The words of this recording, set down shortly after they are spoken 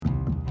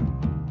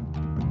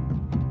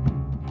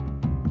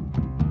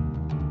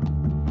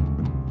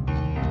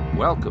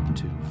welcome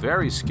to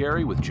Very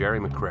Scary with Gerry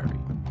McCreary,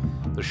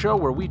 the show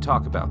where we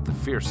talk about the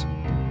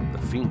fearsome, the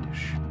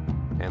fiendish,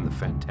 and the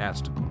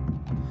fantastical.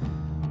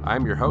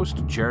 I'm your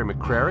host, Gerry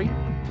McCreary.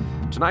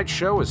 Tonight's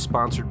show is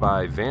sponsored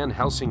by Van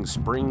Helsing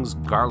Springs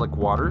Garlic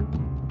Water,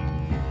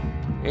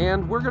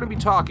 and we're going to be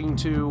talking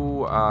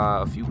to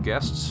a few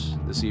guests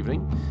this evening.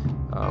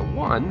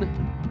 One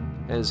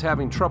is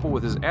having trouble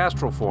with his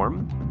astral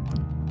form.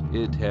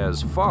 It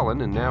has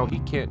fallen, and now he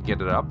can't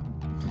get it up.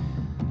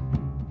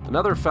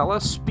 Another fella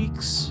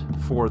speaks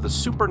for the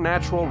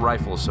Supernatural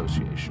Rifle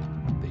Association,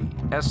 the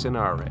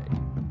SNRA.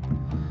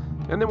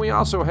 And then we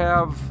also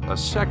have a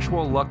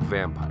sexual luck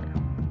vampire.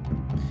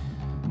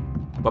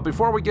 But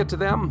before we get to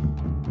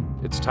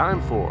them, it's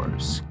time for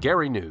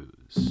Scary News.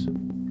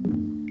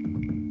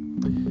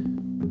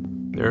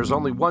 There's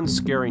only one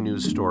scary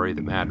news story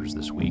that matters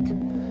this week.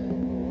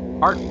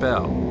 Art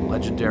Bell,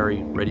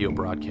 legendary radio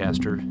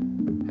broadcaster,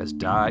 has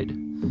died.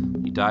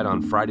 He died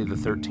on Friday the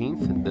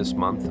 13th in this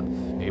month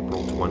of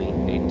April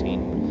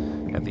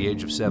 2018 at the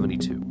age of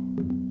 72.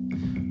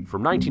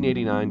 From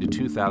 1989 to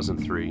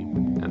 2003,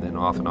 and then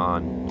off and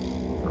on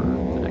for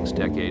the next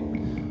decade,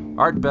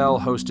 Art Bell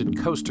hosted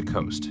Coast to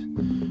Coast,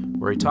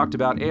 where he talked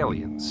about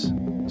aliens,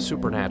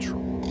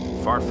 supernatural,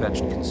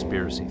 far-fetched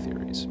conspiracy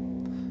theories.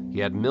 He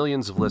had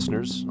millions of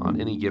listeners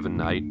on any given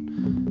night,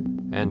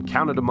 and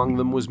counted among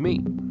them was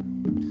me.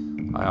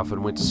 I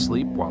often went to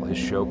sleep while his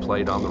show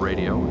played on the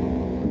radio,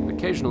 and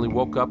occasionally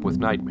woke up with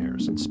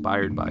nightmares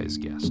inspired by his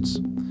guests.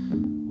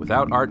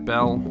 Without Art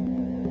Bell,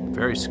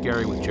 Very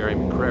Scary with Gerry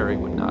McCreary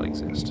would not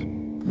exist.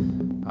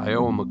 I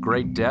owe him a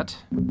great debt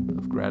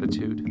of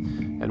gratitude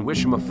and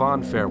wish him a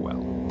fond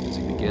farewell as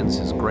he begins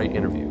his great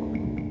interview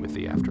with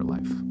the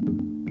afterlife.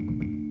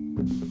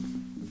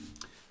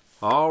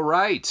 All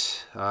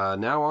right,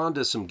 now on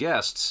to some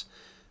guests.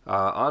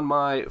 On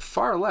my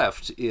far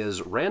left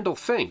is Randall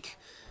Fink.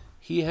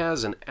 He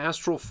has an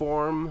astral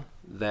form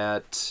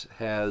that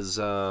has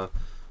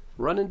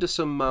run into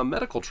some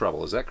medical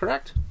trouble. Is that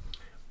correct?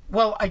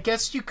 Well, I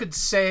guess you could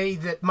say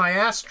that my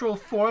astral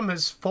form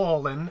has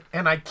fallen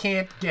and I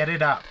can't get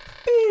it up.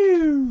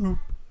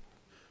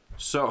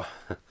 So,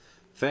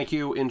 thank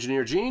you,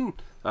 Engineer Gene,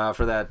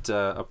 for that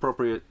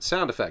appropriate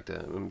sound effect.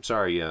 I'm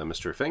sorry,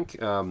 Mr. Fink.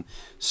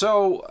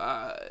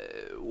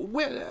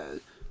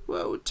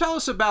 Well, tell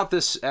us about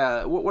this.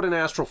 What an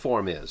astral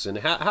form is, and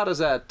how does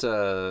that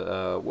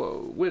how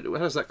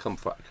does that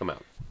come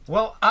out?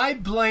 Well, I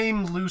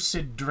blame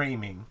lucid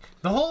dreaming.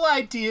 The whole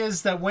idea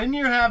is that when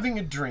you're having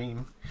a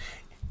dream,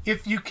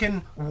 if you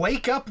can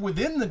wake up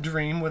within the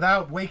dream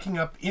without waking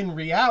up in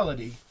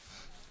reality,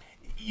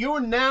 you're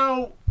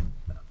now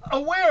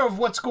aware of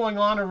what's going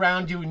on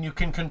around you and you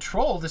can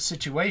control the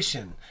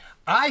situation.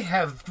 I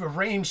have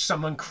arranged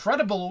some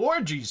incredible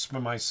orgies for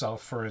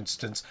myself, for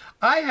instance.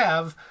 I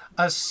have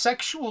a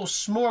sexual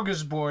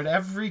smorgasbord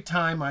every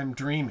time I'm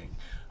dreaming.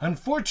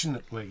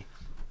 Unfortunately,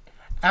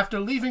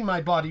 after leaving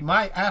my body,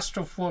 my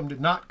astral form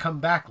did not come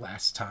back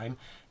last time,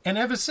 and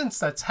ever since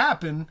that's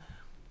happened,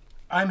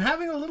 I'm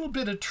having a little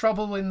bit of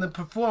trouble in the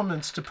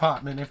performance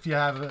department, if you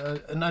have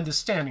an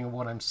understanding of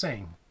what I'm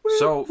saying.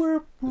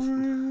 So,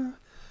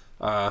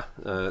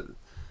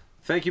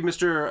 thank you,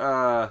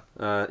 Mr.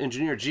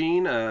 Engineer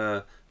Gene.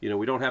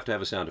 We don't have to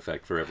have a sound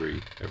effect for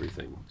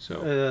everything.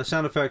 So,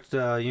 sound effect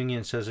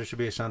union says there should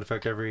be a sound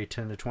effect every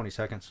 10 to 20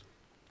 seconds.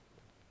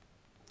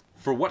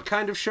 For what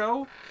kind of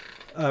show?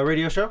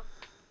 Radio show.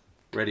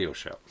 Radio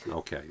show.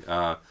 Okay.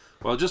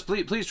 Well, just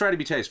please try to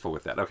be tasteful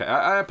with that. Okay.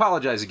 I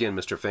apologize again,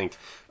 Mr. Fink.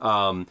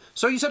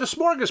 So you said a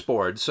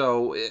smorgasbord.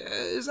 So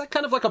is that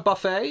kind of like a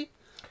buffet?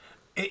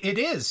 It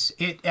is.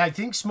 I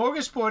think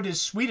smorgasbord is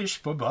Swedish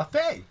for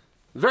buffet.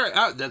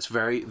 That's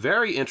very,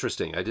 very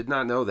interesting. I did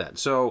not know that.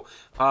 So,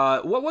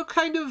 what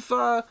kind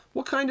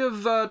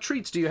of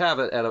treats do you have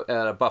at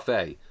a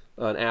buffet,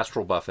 an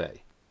astral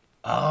buffet?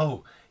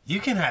 Oh, you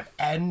can have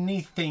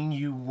anything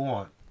you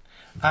want.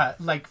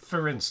 Like,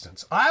 for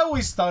instance, I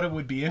always thought it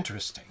would be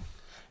interesting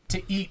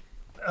to eat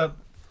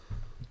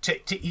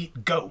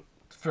goat,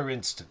 for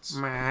instance.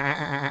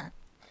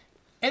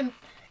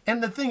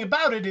 And the thing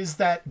about it is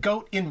that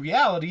goat in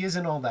reality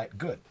isn't all that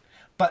good,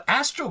 but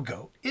astral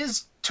goat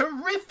is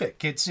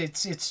terrific. It's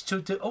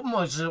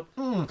almost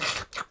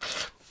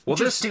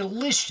just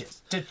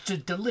delicious.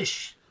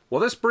 Delish.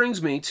 Well, this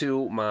brings me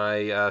to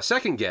my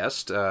second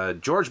guest,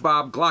 George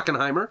Bob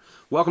Glockenheimer.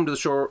 Welcome to the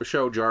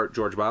show,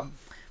 George Bob.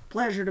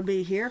 Pleasure to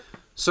be here.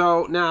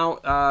 So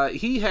now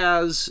he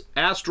has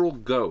astral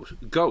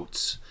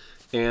goats,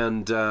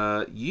 and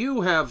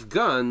you have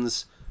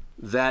guns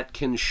that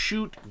can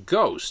shoot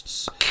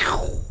ghosts.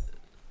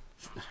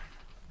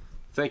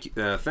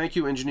 Thank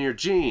you, Engineer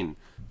Gene.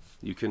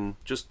 You can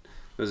just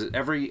is it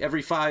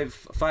every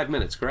five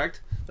minutes,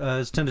 correct?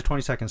 It's 10 to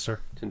 20 seconds, sir.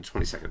 10 to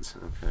 20 seconds.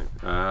 Okay.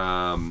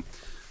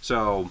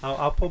 So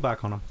I'll pull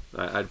back on them.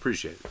 I'd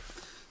appreciate it.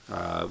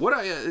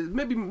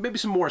 Maybe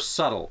some more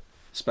subtle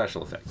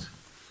special effects.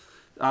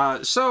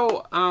 Have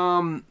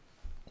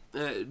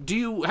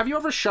you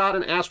ever shot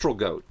an astral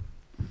goat?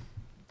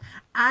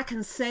 I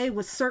can say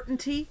with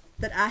certainty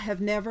that I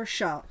have never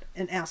shot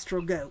an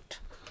astral goat.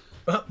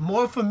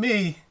 More for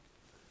me.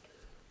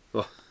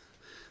 Well,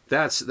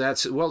 that's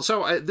well.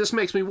 So this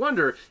makes me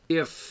wonder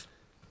if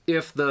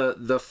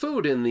the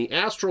food in the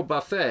astral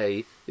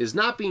buffet is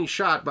not being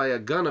shot by a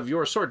gun of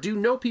your sort. Do you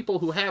know people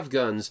who have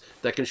guns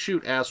that can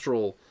shoot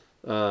astral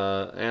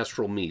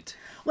meat?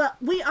 Well,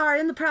 we are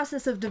in the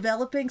process of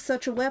developing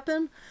such a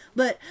weapon,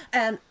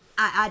 and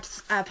I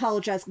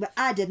apologize, but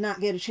I did not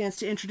get a chance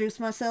to introduce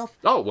myself.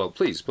 Oh, well,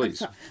 please.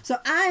 So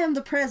I am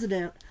the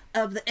president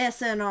of the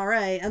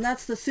SNRA, and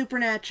that's the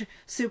Supranational.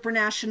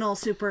 Supranational?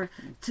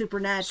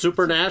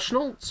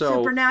 So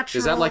Supernatural.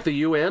 Is that like the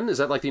UN? Is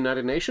that like the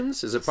United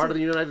Nations? Is it part of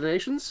the United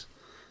Nations?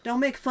 Don't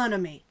make fun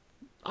of me.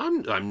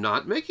 I'm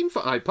not making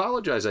fun. I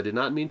apologize. I did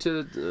not mean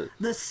to.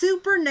 The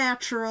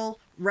Supernatural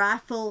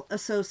Rifle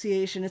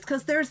Association. It's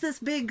because there's this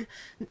big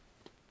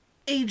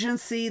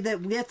agency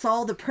that gets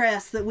all the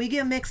press that we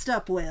get mixed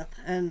up with.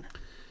 And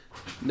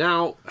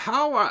now,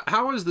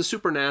 how is the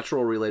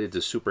supernatural related to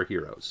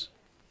superheroes?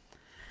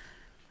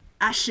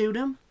 I shoot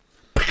them.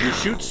 You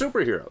shoot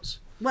superheroes.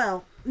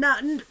 Well,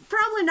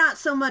 probably not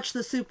so much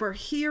the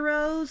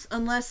superheroes,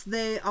 unless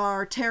they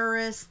are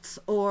terrorists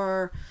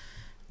or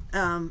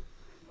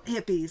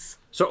hippies.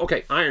 So,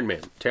 okay, Iron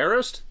Man,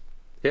 terrorist,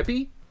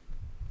 hippie.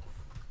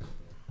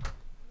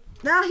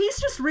 No, he's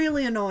just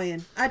really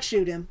annoying. I'd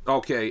shoot him.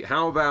 Okay,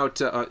 how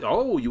about...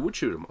 you would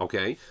shoot him.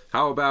 Okay.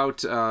 How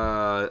about...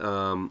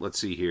 let's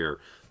see here.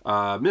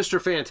 Mr.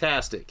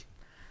 Fantastic.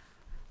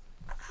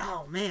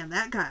 Oh, man,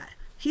 that guy.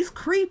 He's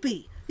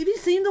creepy. Have you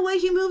seen the way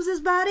he moves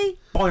his body?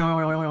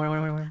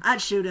 I'd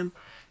shoot him.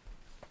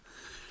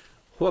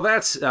 Well,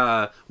 that's...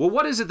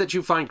 what is it that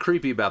you find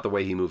creepy about the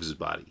way he moves his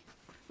body?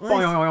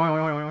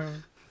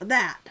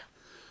 That.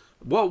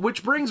 Well,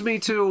 which brings me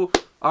to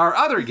our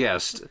other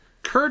guest,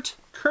 Kurt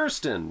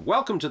Kirsten.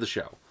 Welcome to the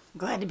show.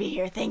 Glad to be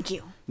here. Thank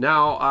you.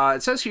 Now,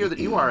 it says here that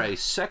you are a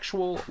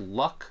sexual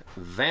luck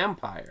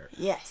vampire.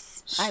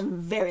 Yes,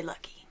 I'm very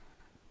lucky.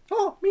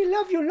 Oh, me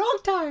love you long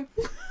time.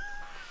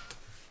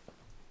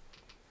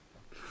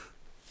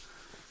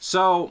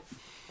 So,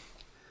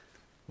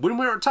 when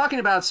we're talking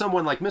about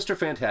someone like Mr.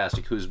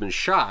 Fantastic who's been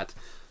shot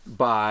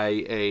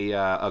by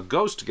a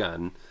ghost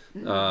gun...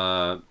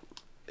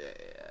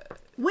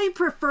 we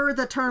prefer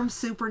the term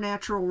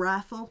supernatural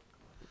rifle.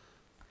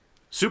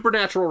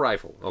 Supernatural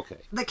rifle, okay.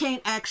 They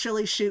can't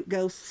actually shoot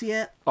ghosts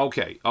yet.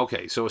 Okay.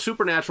 So a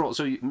supernatural...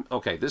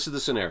 this is the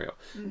scenario.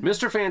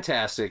 Mr.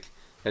 Fantastic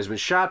has been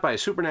shot by a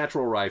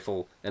supernatural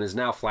rifle and is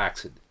now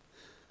flaccid.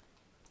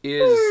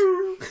 Is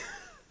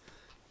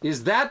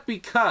that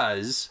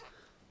because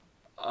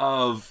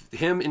of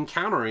him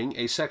encountering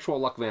a sexual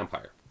luck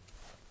vampire?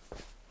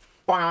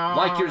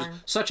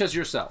 Such as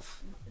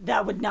yourself?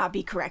 That would not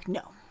be correct,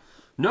 no.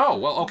 No?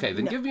 Well, okay,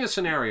 then give me a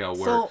scenario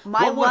where... So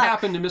what would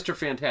happen to Mr.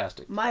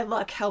 Fantastic? My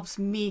luck helps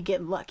me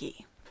get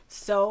lucky.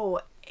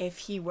 So if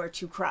he were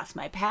to cross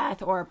my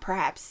path or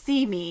perhaps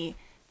see me,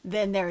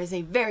 then there is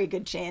a very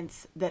good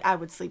chance that I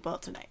would sleep well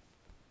tonight.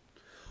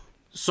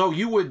 So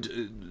you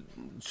would...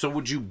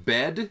 would you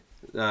bed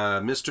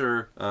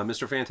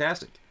Mr.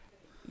 Fantastic?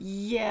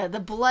 Yeah, the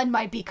blood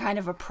might be kind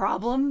of a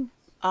problem.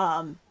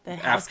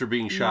 After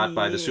being shot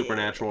by the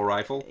supernatural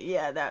rifle?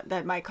 Yeah,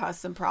 that might cause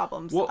some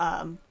problems.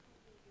 Well,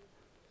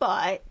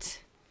 but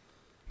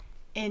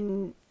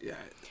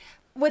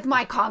with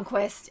my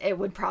conquest, it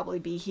would probably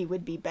be he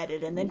would be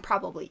bedded and then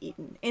probably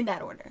eaten in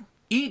that order.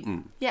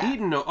 Eaten? Yeah.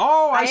 Eaten?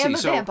 Oh, I see. I am a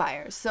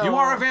vampire, so you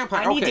are a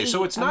vampire. Okay,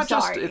 so it's not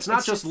just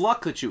just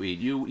luck that you eat.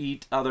 You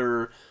eat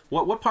other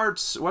what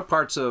parts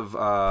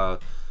of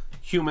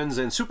humans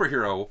and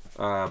superhero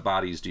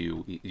bodies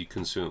do you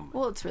consume?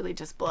 Well, it's really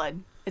just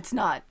blood. It's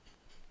not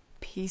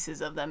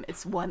pieces of them.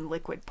 It's one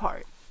liquid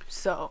part.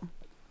 So.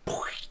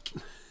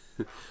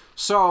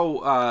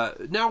 So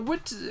now,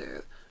 what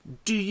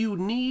do you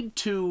need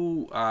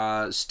to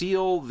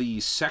steal the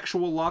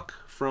sexual luck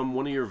from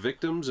one of your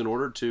victims in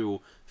order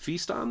to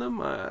feast on them?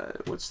 How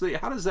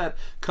does that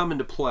come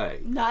into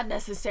play? Not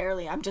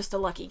necessarily. I'm just a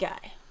lucky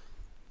guy.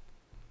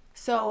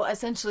 So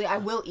essentially, I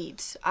will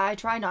eat. I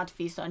try not to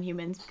feast on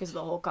humans because of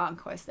the whole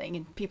conquest thing,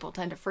 and people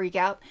tend to freak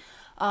out.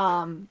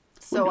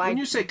 When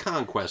you say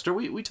conquest, are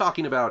we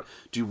talking about,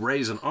 do you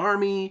raise an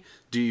army?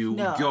 Do you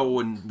go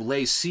and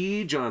lay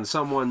siege on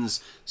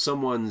someone's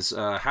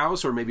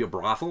house, or maybe a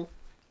brothel?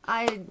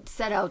 I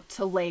set out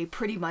to lay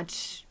pretty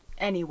much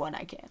anyone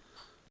I can.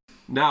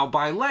 Now,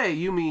 by lay,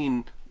 you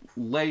mean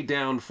lay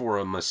down for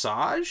a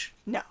massage?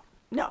 No.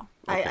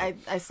 Okay.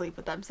 I sleep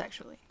with them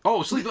sexually.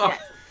 Oh, sleep? Oh.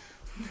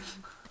 Yes.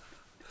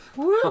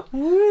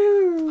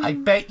 I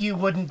bet you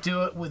wouldn't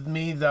do it with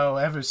me, though,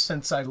 ever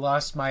since I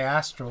lost my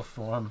astral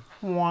form.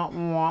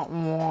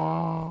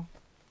 Well,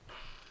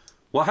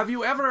 have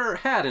you ever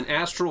had an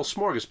astral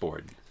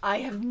smorgasbord? I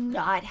have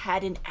not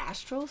had an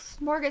astral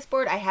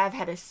smorgasbord. I have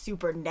had a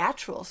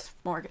supernatural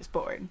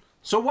smorgasbord.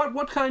 So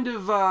what kind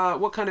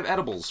of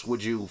edibles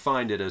would you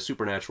find at a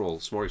supernatural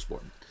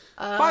smorgasbord?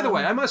 By the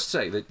way, I must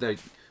say that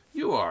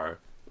you are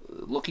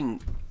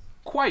looking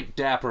quite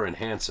dapper and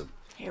handsome.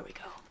 Here we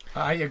go.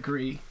 I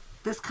agree.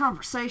 This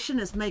conversation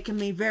is making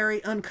me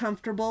very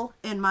uncomfortable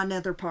in my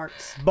nether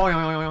parts.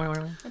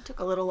 It took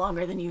a little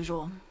longer than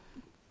usual,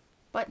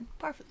 but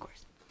par for the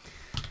course.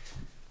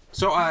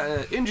 So,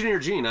 Engineer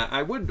Gene,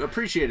 I would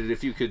appreciate it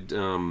if you could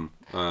calm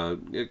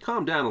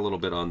down a little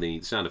bit on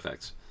the sound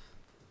effects.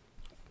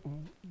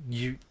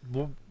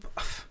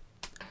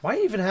 Why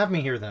even have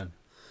me here then?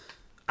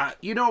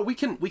 We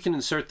can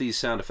insert these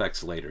sound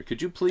effects later.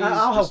 Could you please?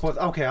 I'll help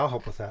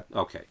with that.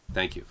 Okay,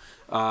 thank you.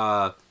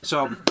 All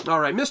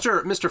right,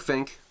 Mr.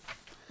 Fink.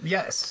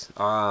 Yes.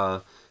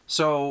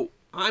 So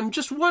I'm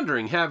just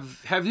wondering,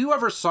 have you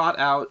ever sought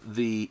out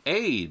the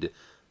aid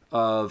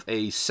of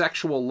a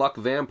sexual luck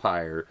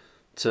vampire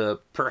to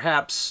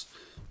perhaps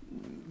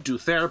do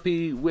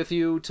therapy with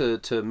you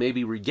to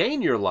maybe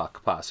regain your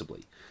luck,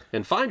 possibly,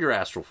 and find your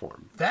astral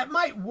form? That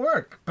might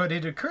work, but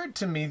it occurred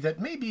to me that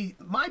maybe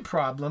my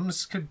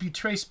problems could be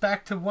traced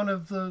back to one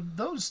of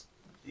those,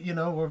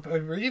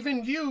 or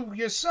even you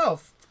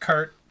yourself,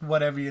 Kurt,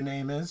 whatever your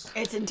name is.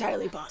 It's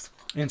entirely possible.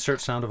 Insert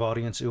sound of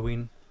audience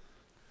oohing.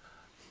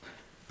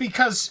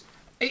 Because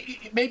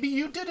maybe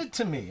you did it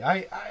to me.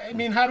 I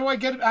mean, how do I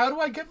get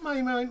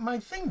my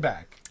thing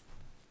back?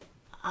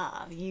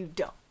 You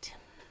don't.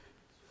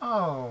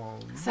 Oh.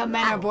 Some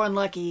men are born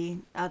lucky,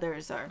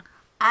 others are.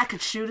 I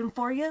could shoot him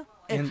for you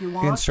if you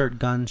want. Insert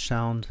gun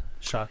sound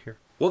shot here.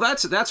 Well,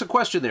 that's a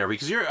question there,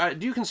 because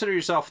do you consider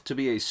yourself to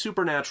be a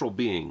supernatural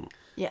being?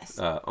 Yes.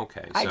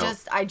 Okay. So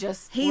I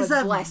just He's was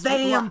a blessed with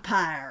luck.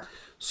 vampire.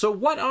 So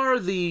what are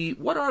the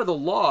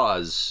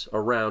laws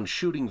around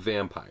shooting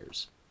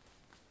vampires?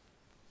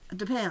 It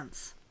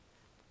depends.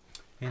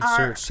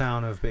 Insert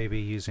sound of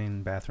baby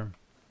using bathroom.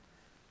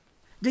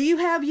 Do you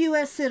have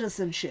U.S.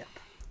 citizenship?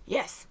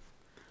 Yes.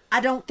 I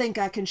don't think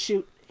I can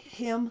shoot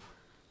him.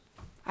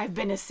 I've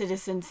been a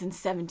citizen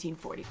since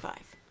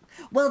 1745.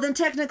 Well, then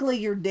technically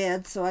you're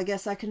dead, so I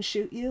guess I can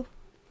shoot you.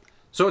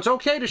 So it's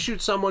okay to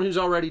shoot someone who's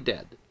already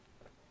dead?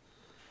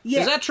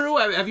 Yes. Is that true?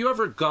 Have you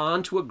ever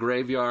gone to a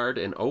graveyard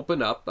and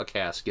opened up a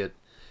casket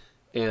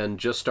and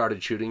just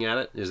started shooting at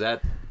it? Is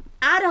that...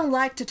 I don't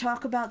like to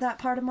talk about that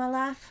part of my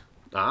life.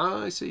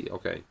 I see.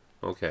 Okay.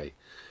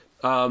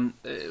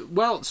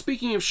 Well,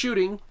 speaking of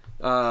shooting,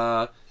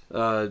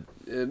 Mr.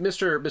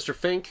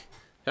 Fink,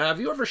 have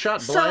you ever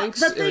shot blanks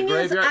so the thing in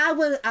a graveyard?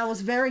 is, I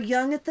was very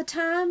young at the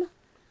time,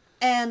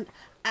 and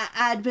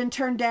I'd been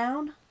turned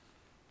down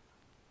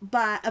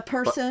by a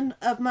person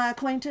of my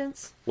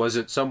acquaintance. Was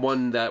it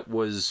someone that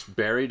was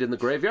buried in the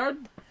graveyard?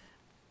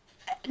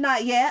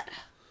 Not yet.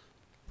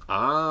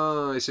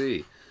 I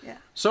see. Yeah.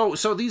 So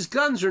these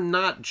guns are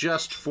not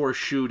just for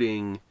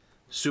shooting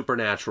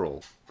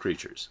supernatural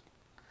creatures.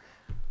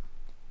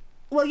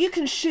 Well, you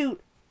can shoot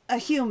a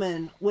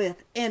human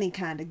with any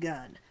kind of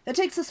gun. It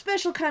takes a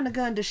special kind of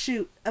gun to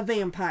shoot a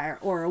vampire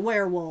or a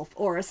werewolf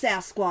or a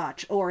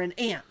Sasquatch or an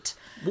ant.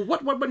 Well,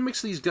 what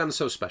makes these guns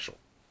so special?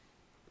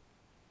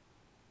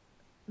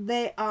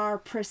 They are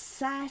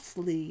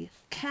precisely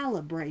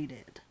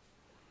calibrated.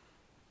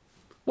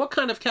 What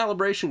kind of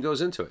calibration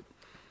goes into it?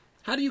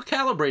 How do you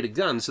calibrate a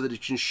gun so that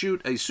it can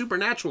shoot a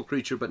supernatural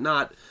creature but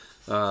not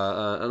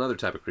another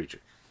type of creature?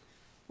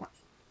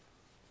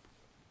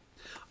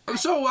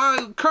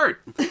 So,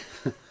 Kurt,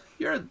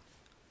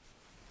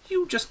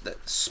 you just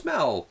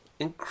smell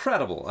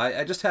incredible.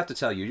 I just have to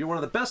tell you, you're one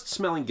of the best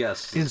smelling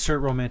guests Insert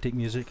romantic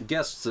music.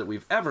 that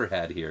we've ever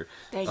had here.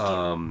 Thank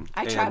you.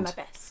 I try my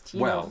best.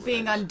 You know,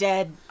 being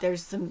undead,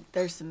 there's some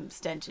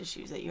stench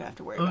issues that you have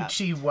to worry about.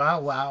 Oochie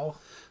wow.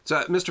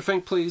 So, Mr.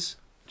 Fink, please,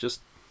 just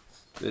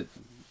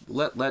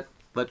let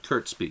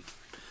Kurt speak.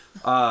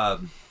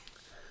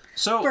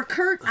 So For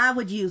Kurt, I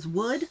would use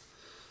wood.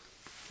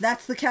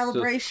 That's the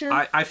calibration.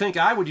 I think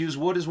I would use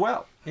wood as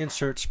well.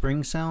 Insert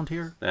spring sound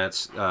here.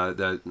 That's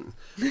the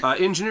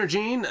Engineer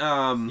Gene.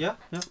 Yeah.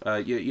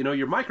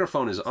 Your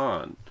microphone is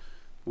on.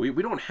 We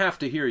don't have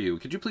to hear you.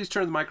 Could you please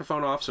turn the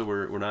microphone off so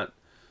we're not?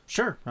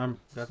 Sure, got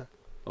that.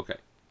 Okay.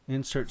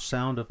 Insert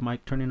sound of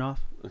mic turning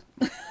off.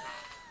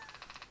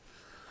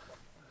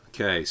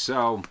 Okay,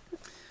 so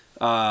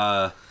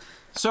Mr.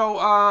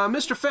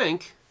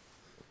 Fink.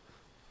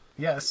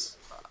 Yes.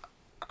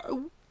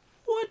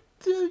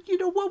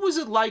 What was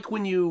it like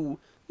when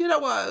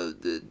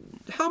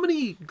how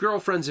many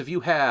girlfriends have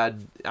you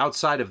had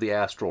outside of the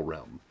astral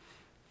realm?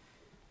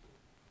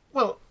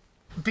 Well,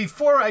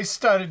 before I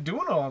started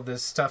doing all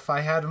this stuff,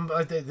 I had them.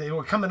 They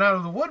were coming out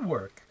of the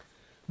woodwork.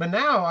 But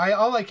now,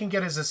 all I can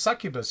get is a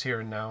succubus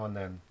here and now and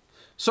then.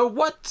 So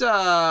what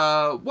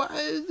the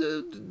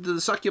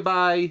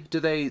succubi, do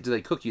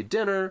they cook you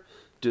dinner?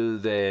 Do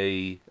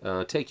they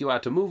take you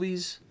out to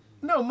movies?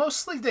 No,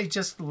 mostly they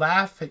just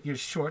laugh at your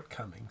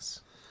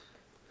shortcomings.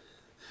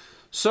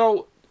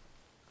 So,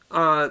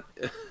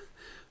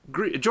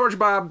 George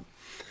Bob,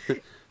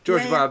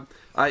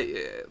 I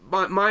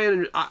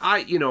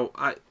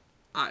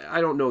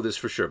don't know this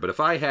for sure, but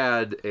if I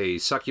had a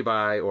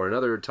succubi or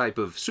another type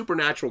of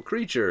supernatural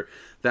creature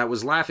that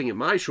was laughing at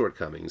my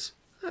shortcomings,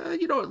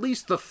 at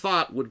least the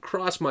thought would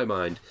cross my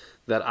mind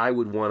that I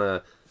would want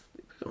to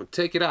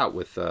take it out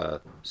with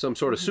some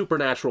sort of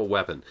supernatural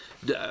weapon.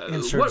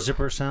 Insert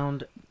zipper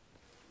sound.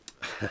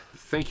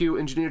 Thank you,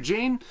 Engineer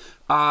Gene.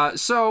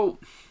 So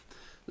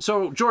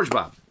George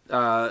Bob,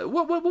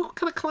 what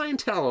kind of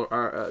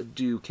clientele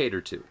do you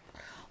cater to?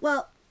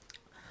 Well,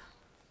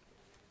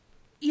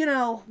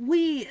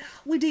 we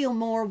deal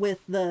more with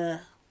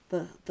the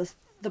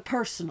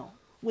personal.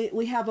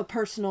 We have a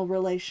personal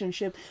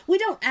relationship. We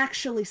don't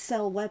actually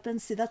sell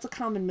weapons. See, that's a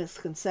common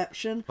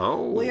misconception.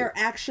 Oh. We are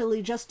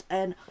actually just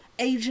an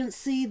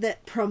agency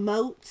that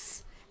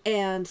promotes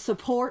and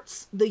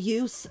supports the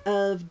use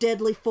of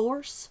deadly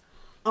force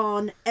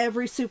on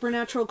every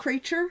supernatural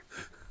creature.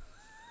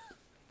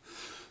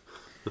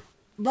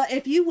 But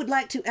if you would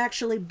like to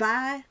actually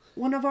buy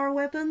one of our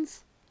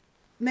weapons,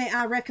 may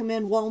I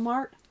recommend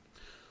Walmart?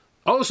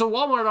 Oh, so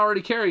Walmart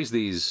already carries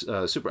these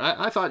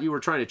I thought you were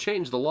trying to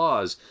change the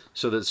laws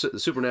so that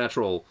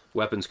supernatural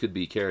weapons could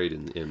be carried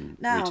in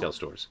retail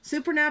stores.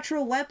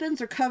 Supernatural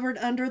weapons are covered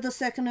under the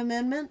Second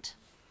Amendment.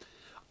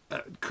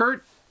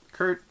 Kurt,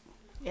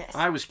 Yes.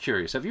 I was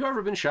curious. Have you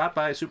ever been shot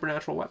by a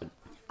supernatural weapon?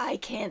 I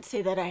can't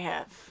say that I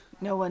have.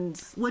 No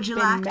one's. Would you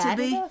been like to mad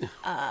be?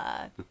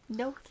 enough.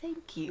 No,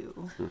 thank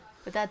you.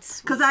 But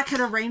that's Because I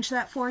could arrange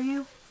that for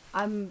you.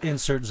 I'm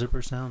Insert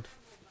zipper sound.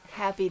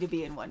 happy to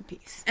be in one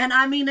piece. And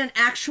I mean an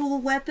actual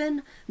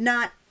weapon,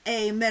 not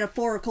a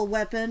metaphorical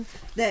weapon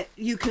that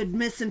you could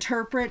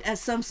misinterpret as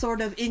some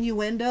sort of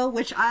innuendo,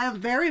 which I am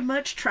very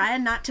much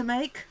trying not to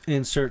make.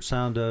 Insert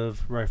sound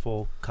of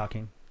rifle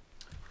cocking.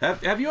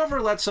 Have you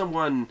ever let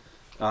someone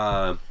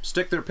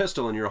stick their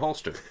pistol in your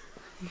holster?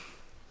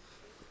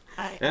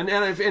 And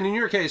in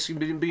your case,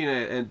 being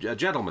a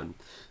gentleman,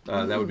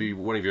 that would be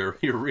one of your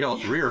real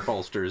rear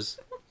holsters.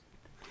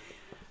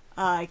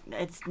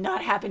 It's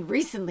not happened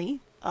recently,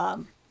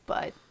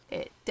 but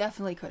it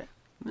definitely could have.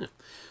 Yeah.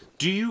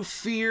 Do you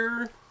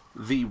fear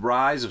the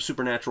rise of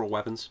supernatural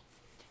weapons?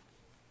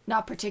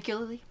 Not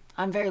particularly.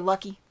 I'm very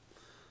lucky.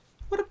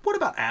 What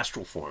about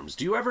astral forms?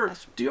 Do you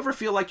ever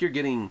feel like you're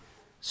getting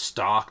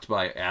stalked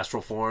by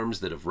astral forms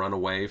that have run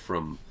away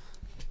from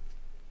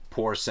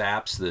poor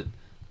saps that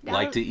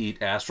like to eat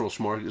astral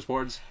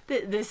smorgasbords?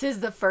 This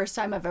is the first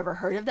time I've ever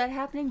heard of that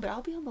happening, but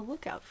I'll be on the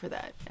lookout for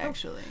that,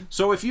 actually.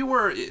 So if you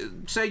were,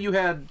 say you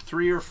had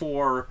 3 or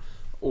 4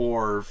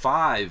 or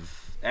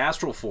 5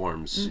 astral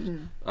forms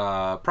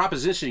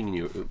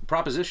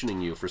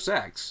propositioning you for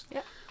sex,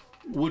 Yep.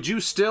 would you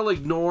still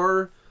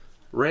ignore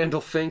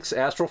Randall Fink's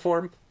astral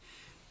form?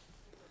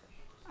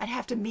 I'd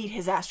have to meet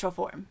his astral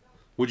form.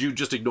 Would you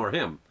just ignore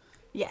him?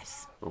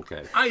 Yes.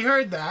 Okay. I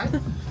heard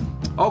that.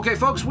 Okay,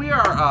 folks, we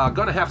are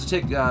going to have to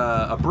take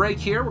a break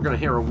here. We're going to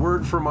hear a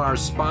word from our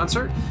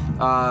sponsor,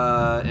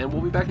 and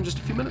we'll be back in just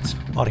a few minutes.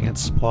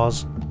 Audience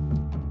applause.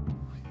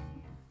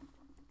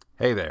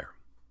 Hey there.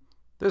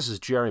 This is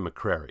Gerry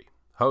McCreary,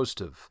 host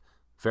of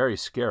Very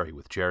Scary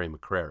with Gerry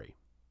McCreary.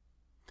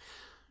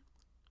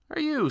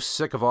 Are you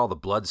sick of all the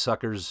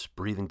bloodsuckers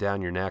breathing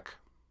down your neck?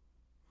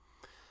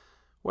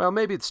 Well,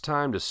 maybe it's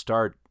time to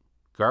start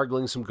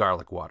gargling some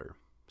garlic water,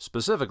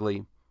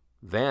 specifically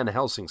Van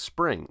Helsing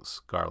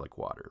Springs garlic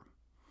water.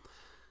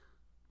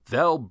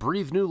 They'll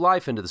breathe new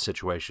life into the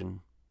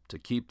situation to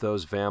keep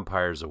those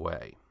vampires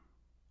away.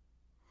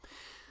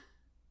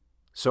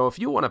 So if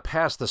you want to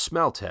pass the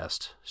smell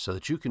test so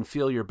that you can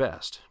feel your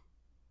best,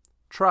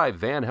 try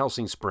Van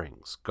Helsing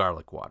Springs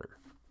garlic water.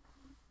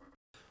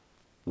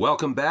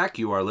 Welcome back.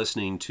 You are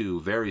listening to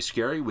Very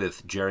Scary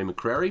with Gerry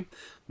McCreary.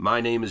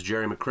 My name is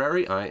Gerry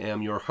McCreary. I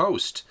am your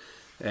host.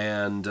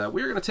 And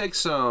we're going to take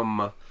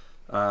some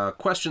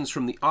questions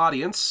from the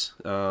audience.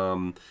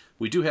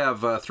 We do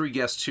have 3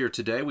 guests here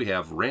today. We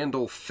have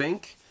Randall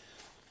Fink,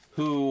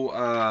 whose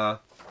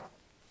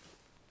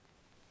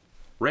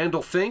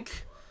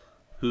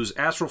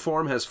astral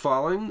form has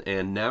fallen,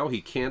 and now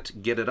he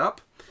can't get it up.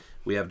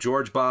 We have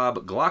George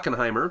Bob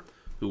Glockenheimer,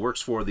 who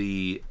works for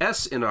the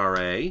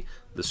SNRA,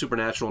 the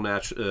Supernatural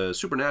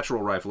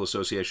Rifle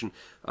Association,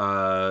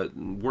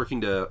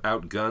 working to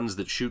out guns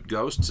that shoot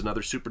ghosts and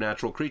other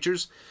supernatural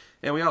creatures.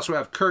 And we also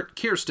have Kurt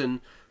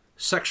Kirsten,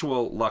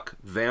 sexual luck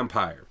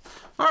vampire.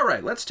 All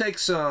right, let's take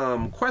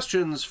some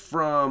questions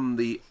from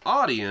the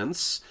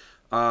audience.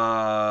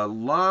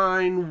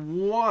 Line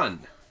 1.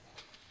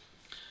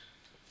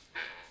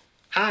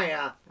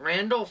 Hi,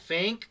 Randall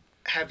Fink.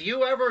 Have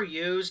you ever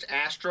used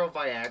Astral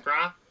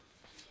Viagra?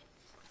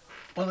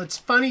 Well, it's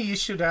funny you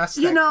should ask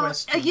that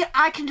question.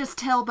 I can just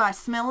tell by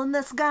smelling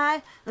this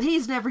guy that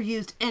he's never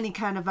used any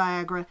kind of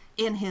Viagra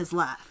in his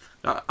life.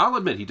 I'll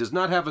admit, he does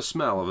not have a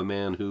smell of a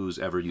man who's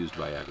ever used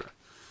Viagra.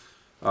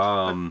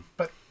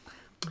 But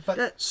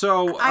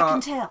So I can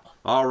tell.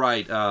 All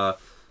right. I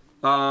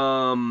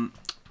Line.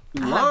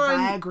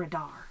 have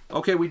Viagra-dar.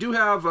 Okay, we do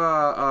have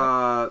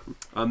a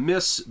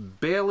Miss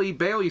Bailey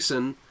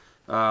Baileyson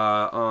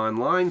on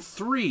line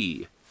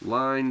 3.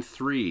 Line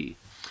 3.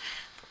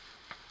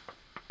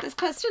 This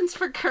question's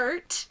for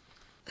Kurt.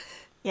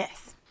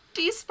 Yes.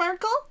 Do you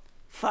sparkle?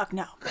 Fuck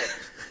no.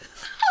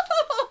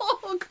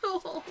 Oh,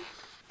 cool.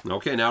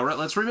 Okay, now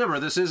let's remember,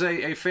 this is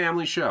a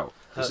family show.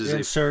 This is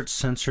Insert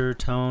censor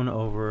tone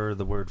over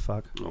the word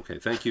fuck. Okay,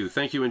 thank you,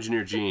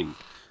 Engineer Gene.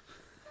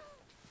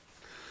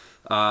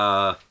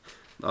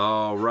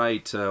 All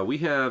right. We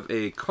have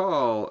a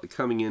call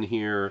coming in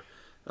here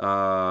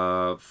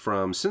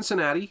from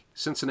Cincinnati.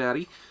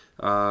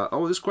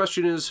 This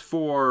question is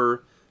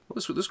for...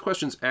 This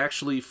question's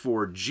actually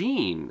for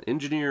Gene,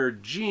 Engineer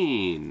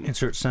Gene.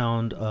 Insert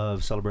sound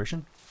of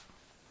celebration.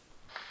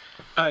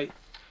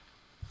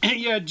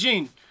 Yeah,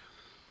 Gene.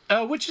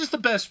 Which is the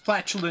best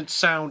flatulent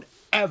sound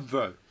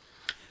ever?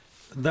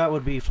 That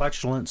would be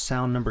flatulent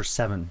sound number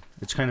 7.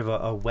 It's kind of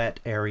a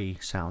wet, airy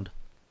sound.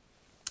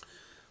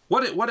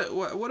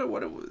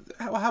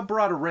 How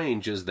broad a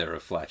range is there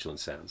of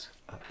flatulent sounds?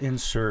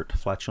 Insert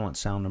flatulent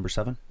sound number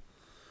 7.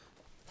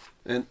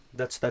 And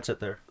that's it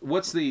there.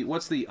 What's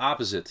the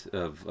opposite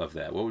of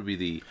that? What would be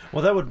the...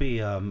 Well, that would be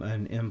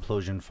an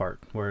implosion fart,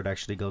 where it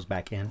actually goes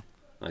back in.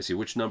 I see.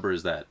 Which number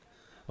is that?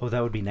 Oh,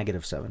 that would be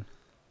 -7.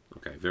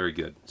 Okay, very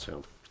good.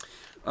 So,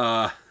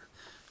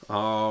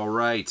 all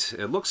right.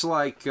 It looks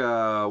like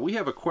we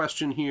have a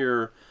question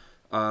here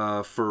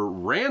for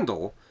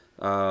Randall,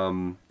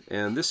 and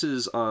this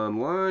is on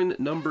line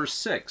number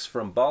 6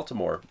 from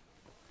Baltimore.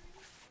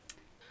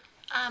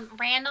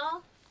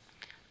 Randall,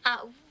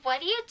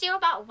 what do you do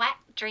about wet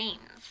dreams?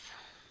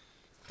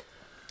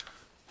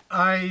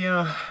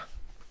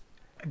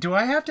 Do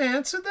I have to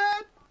answer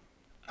that?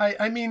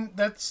 I mean,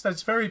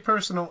 that's very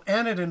personal,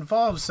 and it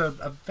involves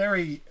a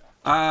very...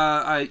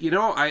 I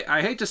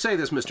hate to say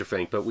this, Mr.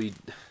 Fink, but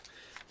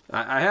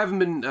I haven't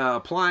been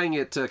applying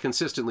it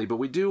consistently, but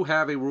we do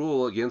have a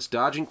rule against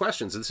dodging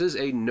questions. This is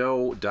a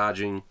no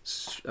dodging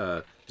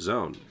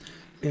zone.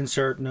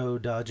 Insert no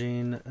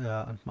dodging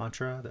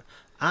mantra.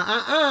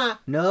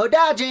 No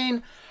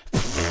dodging.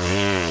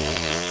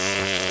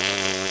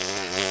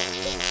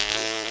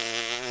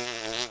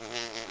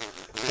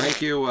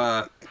 Thank you,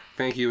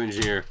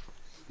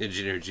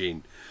 Engineer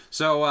Gene.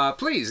 So,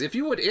 please, if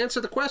you would answer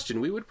the question,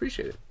 we would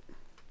appreciate it.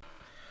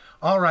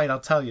 All right, I'll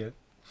tell you.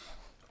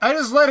 I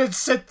just let it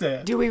sit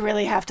there. Do we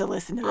really have to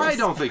listen to this? I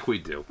don't think we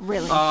do.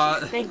 Really?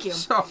 Thank you.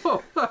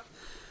 So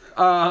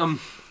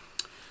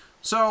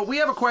we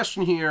have a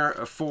question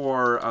here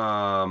for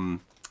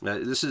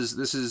this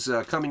is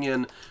coming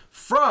in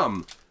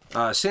from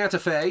Santa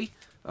Fe.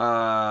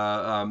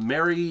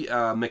 Mary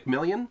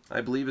McMillian,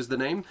 I believe is the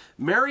name.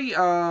 Mary,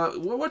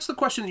 what's the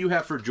question that you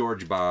have for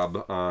George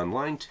Bob on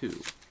line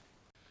 2?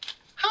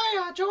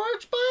 Hi,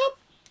 George Bob.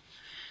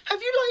 Have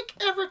you,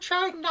 ever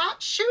tried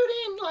not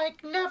shooting?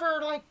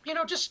 Never,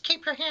 just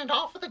keep your hand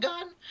off of the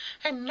gun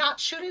and not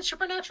shooting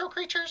supernatural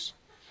creatures?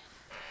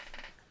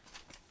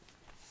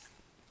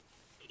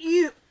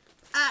 You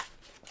sound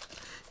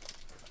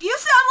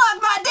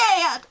like my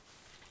dad!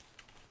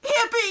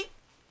 Hippie!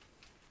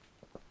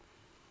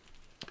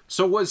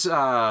 So was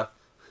your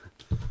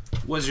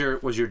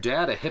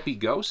dad a hippie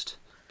ghost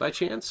by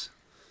chance?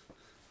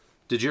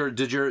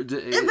 Eventually!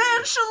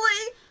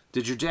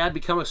 Did your dad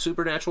become a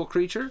supernatural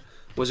creature?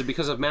 Was it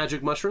because of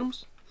magic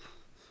mushrooms?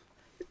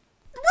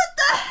 What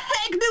the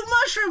heck do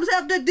mushrooms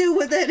have to do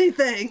with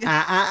anything?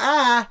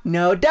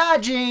 No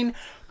dodging.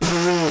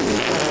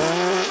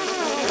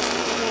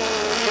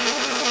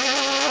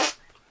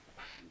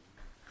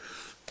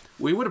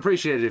 We would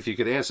appreciate it if you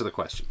could answer the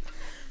question.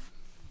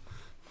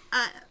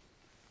 I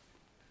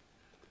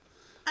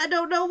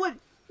don't know what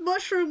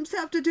mushrooms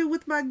have to do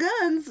with my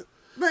guns,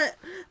 but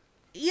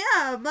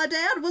yeah, my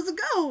dad was a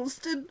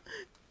ghost, and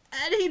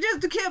he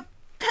just kept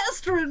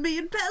pestering me,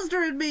 and he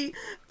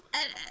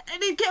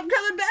kept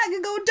coming back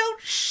and going,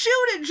 "Don't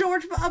shoot it,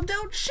 George Bob,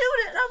 don't shoot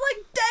it." And I'm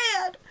like,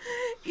 "Dad,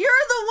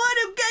 you're the one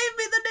who gave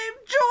me the name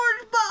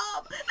George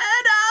Bob,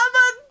 and I'm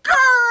a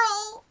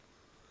girl."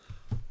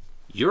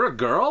 You're a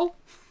girl?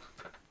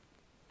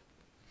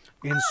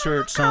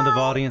 Insert sound of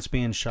audience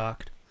being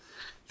shocked.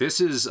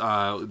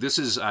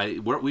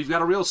 We've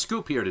got a real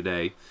scoop here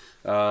today.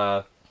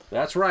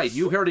 That's right,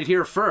 you heard it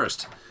here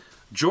first.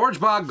 George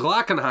Bob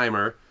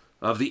Glockenheimer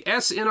of the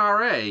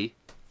SNRA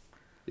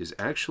is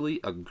actually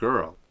a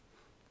girl.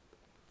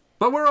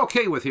 But we're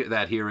okay with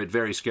that here at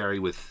Very Scary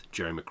with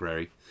Gerry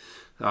McCreary.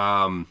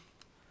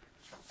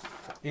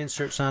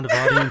 Insert sound of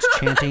audience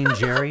chanting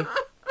Gerry.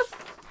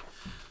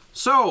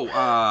 So,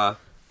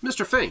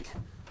 Mr. Fink,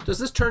 does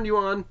this turn you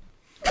on?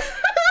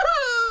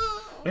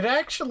 It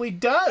actually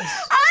does.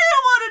 I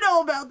don't want to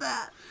know about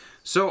that.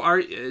 So,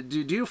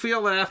 do you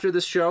feel that after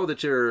this show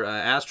that your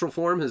astral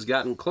form has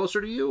gotten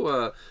closer to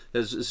you,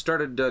 has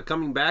started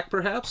coming back,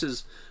 perhaps?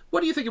 What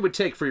do you think it would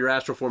take for your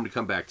astral form to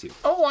come back to you?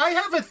 Oh, I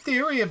have a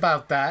theory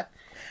about that.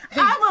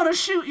 Hey, I'm going to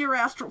shoot your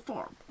astral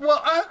form.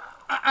 well,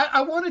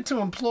 I wanted to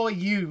employ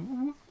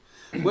you.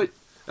 What?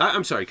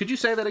 I'm sorry. Could you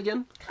say that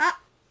again?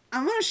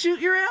 I'm going to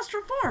shoot your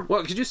astral form.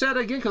 Well, could you say that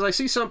again? Because I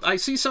see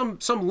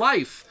some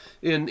life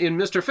in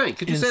Mr. Fink.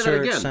 Could you say that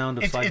again? Insert sound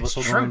of slide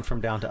whistle true. going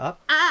from down to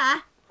up.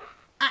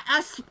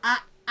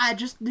 I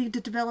just need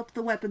to develop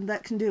the weapon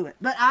that can do it.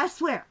 But I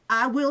swear,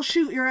 I will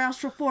shoot your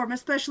astral form,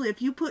 especially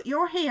if you put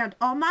your hand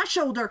on my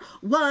shoulder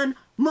one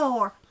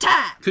more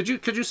time. Could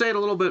you say it a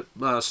little bit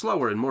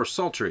slower and more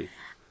sultry?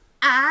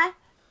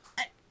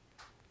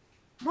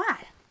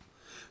 Why?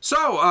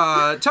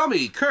 So, tell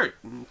me, Kurt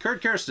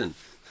Kirsten,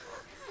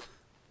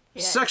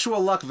 Sexual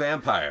luck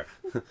vampire.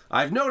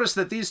 I've noticed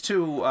that these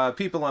two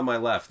people on my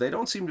left, they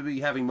don't seem to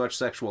be having much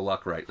sexual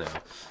luck right now.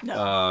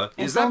 No.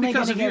 Is that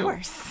because of get you?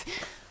 Worse.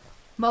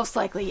 Most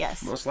likely,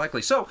 yes. Most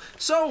likely. So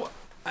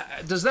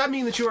does that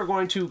mean that you are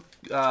going to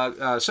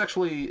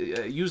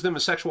sexually use them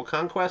as sexual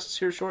conquests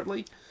here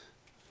shortly?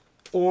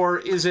 Or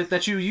is it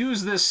that you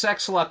use this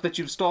sex luck that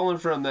you've stolen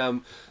from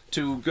them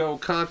to go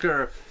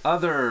conquer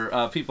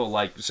other people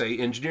like, say,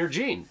 Engineer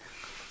Gene?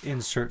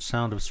 Insert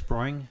sound of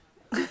spring.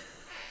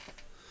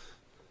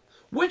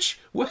 What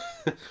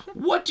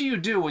do you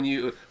do when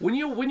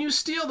you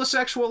steal the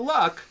sexual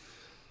luck?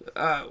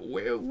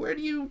 Where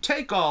do you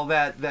take all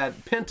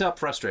that pent up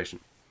frustration?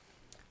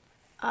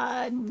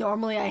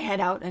 Normally I head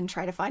out and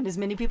try to find as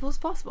many people as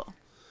possible.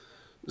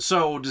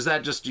 So does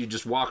that you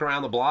just walk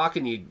around the block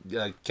and you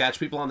catch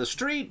people on the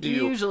street? Do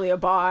you Usually a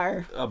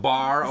bar. A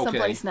bar, okay.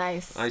 Someplace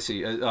nice. I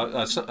see.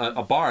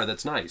 A bar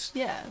that's nice.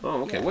 Yeah.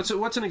 Oh, okay. Yeah.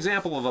 What's an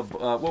example of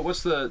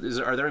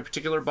are there any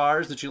particular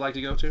bars that you like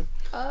to go to?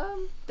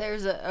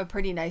 There's a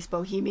pretty nice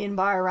bohemian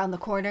bar around the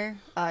corner,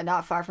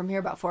 not far from here,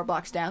 about 4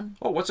 blocks down.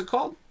 Oh, what's it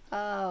called?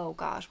 Oh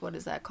gosh, what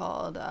is that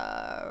called?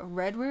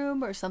 Red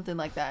Room or something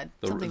like that.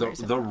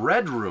 The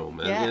Red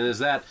Room. Yeah. And is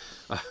that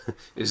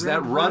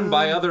run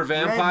by other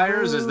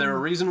vampires? Is there a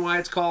Room. reason why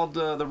it's called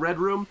the Red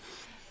Room?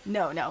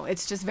 No,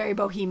 it's just very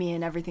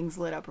bohemian. Everything's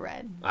lit up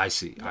red. I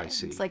see. Yeah, I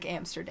see. It's like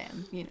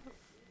Amsterdam,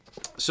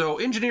 So,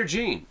 Engineer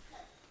Gene.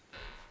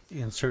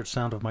 Insert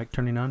sound of mic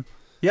turning on.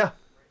 Yeah.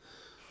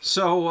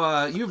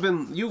 So you've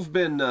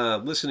been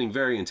listening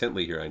very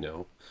intently here, I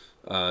know.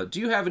 Do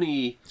you have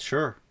any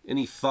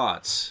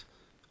thoughts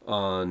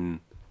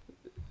on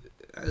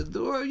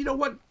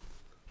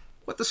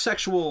what the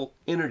sexual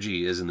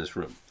energy is in this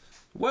room?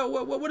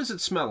 What does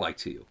it smell like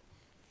to you?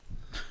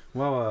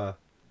 Well,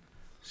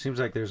 seems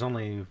like there's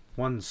only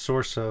one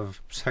source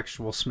of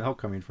sexual smell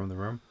coming from the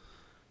room.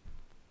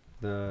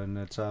 And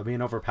it's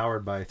being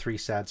overpowered by 3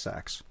 sad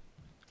sacks.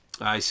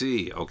 I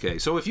see. Okay.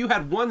 So if you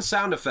had one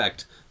sound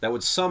effect that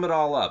would sum it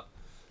all up,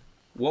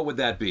 what would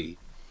that be?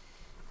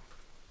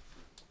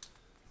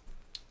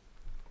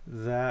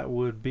 That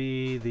would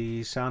be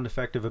the sound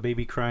effect of a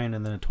baby crying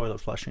and then a toilet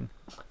flushing.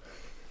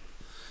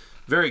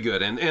 Very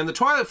good. And the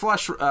toilet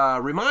flush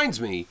reminds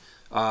me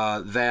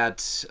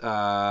that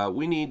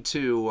we need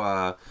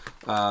to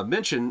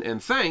mention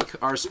and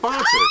thank our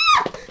sponsor.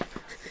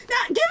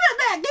 Give it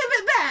back! Give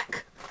it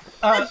back!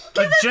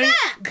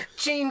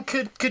 Gene,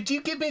 could you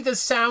give me the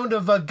sound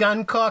of a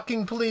gun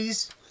cocking,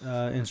 please?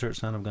 Insert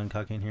sound of gun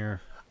cocking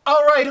here.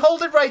 All right,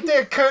 hold it right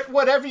there, Kurt,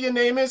 whatever your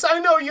name is. I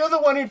know you're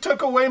the one who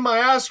took away my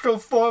astral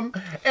form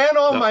and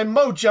all my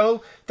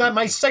mojo,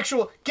 my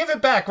sexual... Give it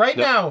back right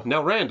now.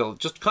 Now, Randall,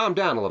 just calm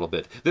down a little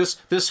bit.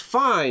 This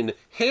fine,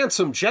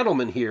 handsome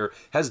gentleman here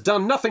has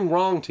done nothing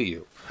wrong to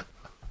you.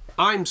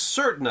 I'm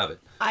certain of it.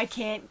 I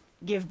can't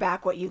give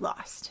back what you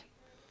lost.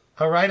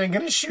 All right, I'm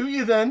going to shoot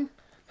you then.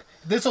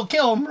 This'll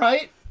kill him,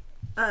 right?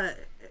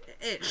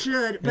 It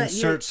should, but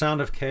Insert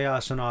sound of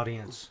chaos in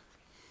audience.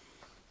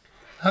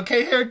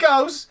 Okay, here it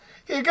goes.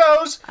 Here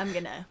goes. I'm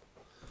gonna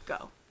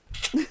go.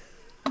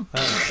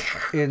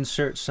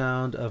 Insert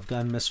sound of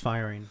gun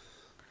misfiring.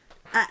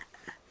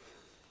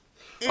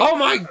 Oh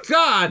my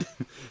God!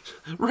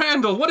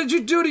 Randall, what did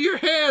you do to your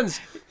hands?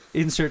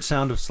 Insert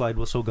sound of slide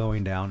whistle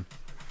going down.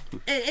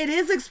 It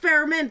is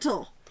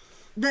experimental.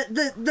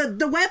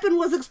 The weapon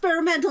was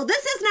experimental.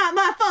 This is not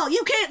my fault.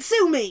 You can't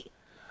sue me.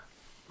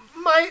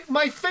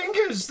 My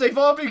fingers, they've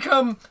all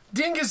become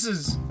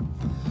dinguses.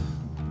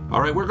 All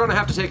right, we're going to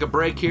have to take a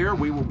break here.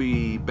 We will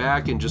be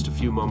back in just a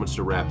few moments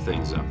to wrap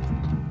things up.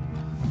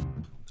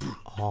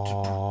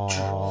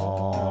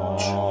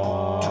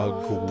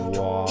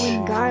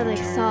 When garlic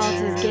salt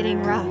is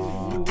getting rough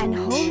and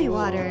holy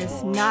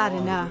water's not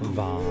enough.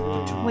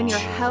 When your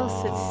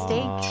health's at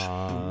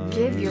stake,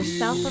 give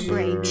yourself a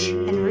break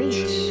and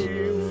reach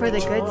for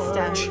the good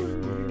stuff.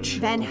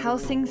 Van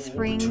Helsing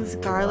Springs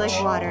garlic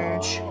water,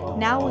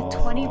 now with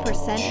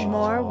 20%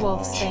 more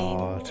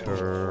wolfsbane.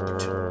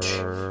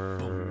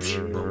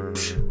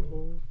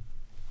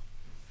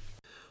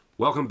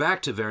 Welcome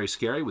back to Very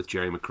Scary with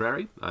Gerry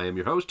McCreary. I am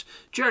your host,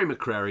 Gerry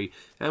McCreary,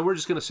 and we're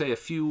just going to say a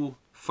few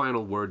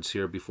final words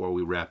here before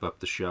we wrap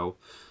up the show.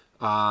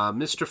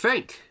 Mr.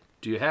 Fink,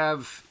 do you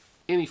have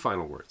any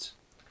final words?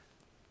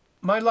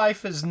 My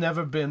life has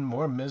never been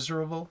more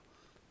miserable.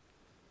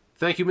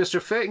 Thank you, Mr.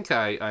 Fink.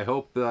 I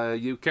hope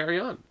you carry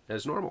on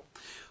as normal.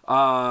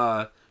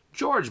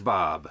 George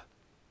Bob,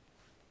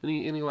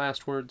 any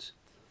last words?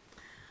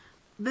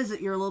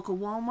 Visit your local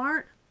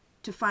Walmart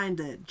to find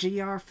the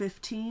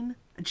GR15,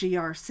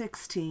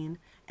 GR16,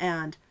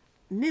 and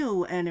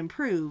new and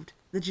improved,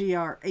 the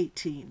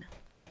GR18.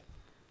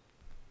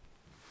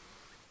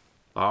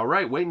 All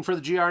right, waiting for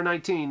the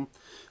GR19.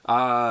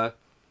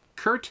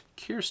 Kurt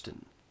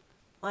Kirsten.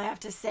 Well, I have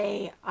to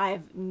say,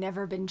 I've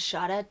never been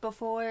shot at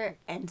before,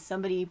 and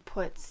somebody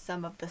put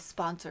some of the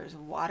sponsor's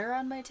water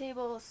on my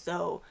table,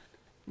 so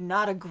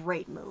not a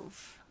great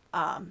move.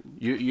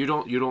 You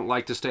don't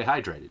like to stay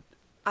hydrated.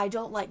 I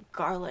don't like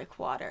garlic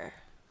water.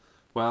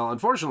 Well,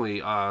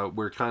 unfortunately,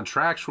 we're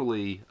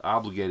contractually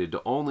obligated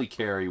to only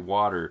carry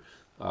water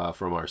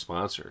from our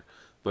sponsor.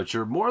 But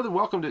you're more than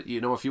welcome to,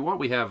 if you want,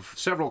 we have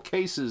several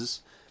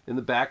cases in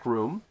the back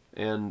room,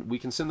 and we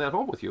can send that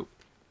home with you.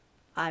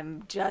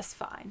 I'm just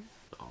fine.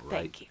 All right.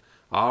 Thank you.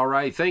 All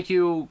right. Thank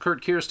you,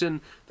 Kurt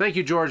Kirsten. Thank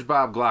you, George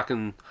Bob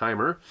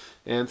Glockenheimer.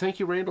 And thank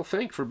you, Randall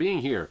Fink, for being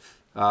here.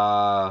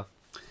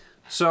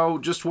 So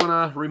just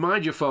want to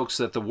remind you folks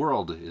that the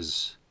world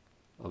is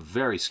a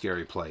very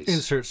scary place.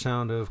 Insert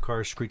sound of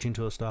cars screeching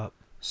to a stop.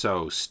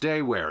 So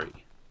stay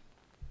wary,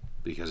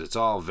 because it's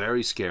all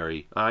very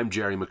scary. I'm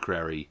Gerry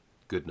McCreary.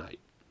 Good night.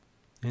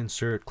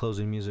 Insert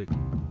closing music.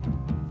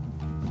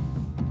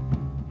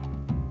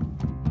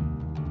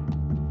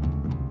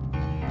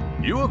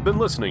 You have been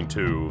listening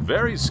to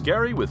Very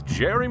Scary with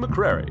Gerry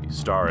McCreary,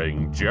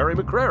 starring Gerry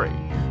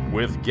McCreary,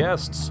 with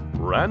guests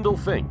Randall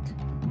Fink,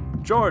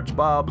 George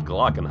Bob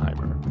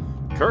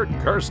Glockenheimer, Kurt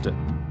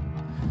Kirsten.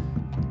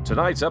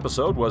 Tonight's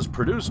episode was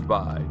produced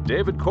by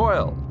David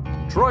Coyle,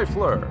 Troy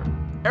Fleur,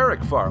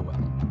 Eric Farwell,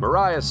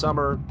 Mariah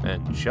Summer,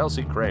 and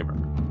Chelsea Kramer.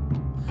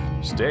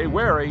 Stay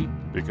wary,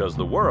 because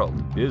the world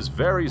is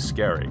very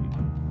scary.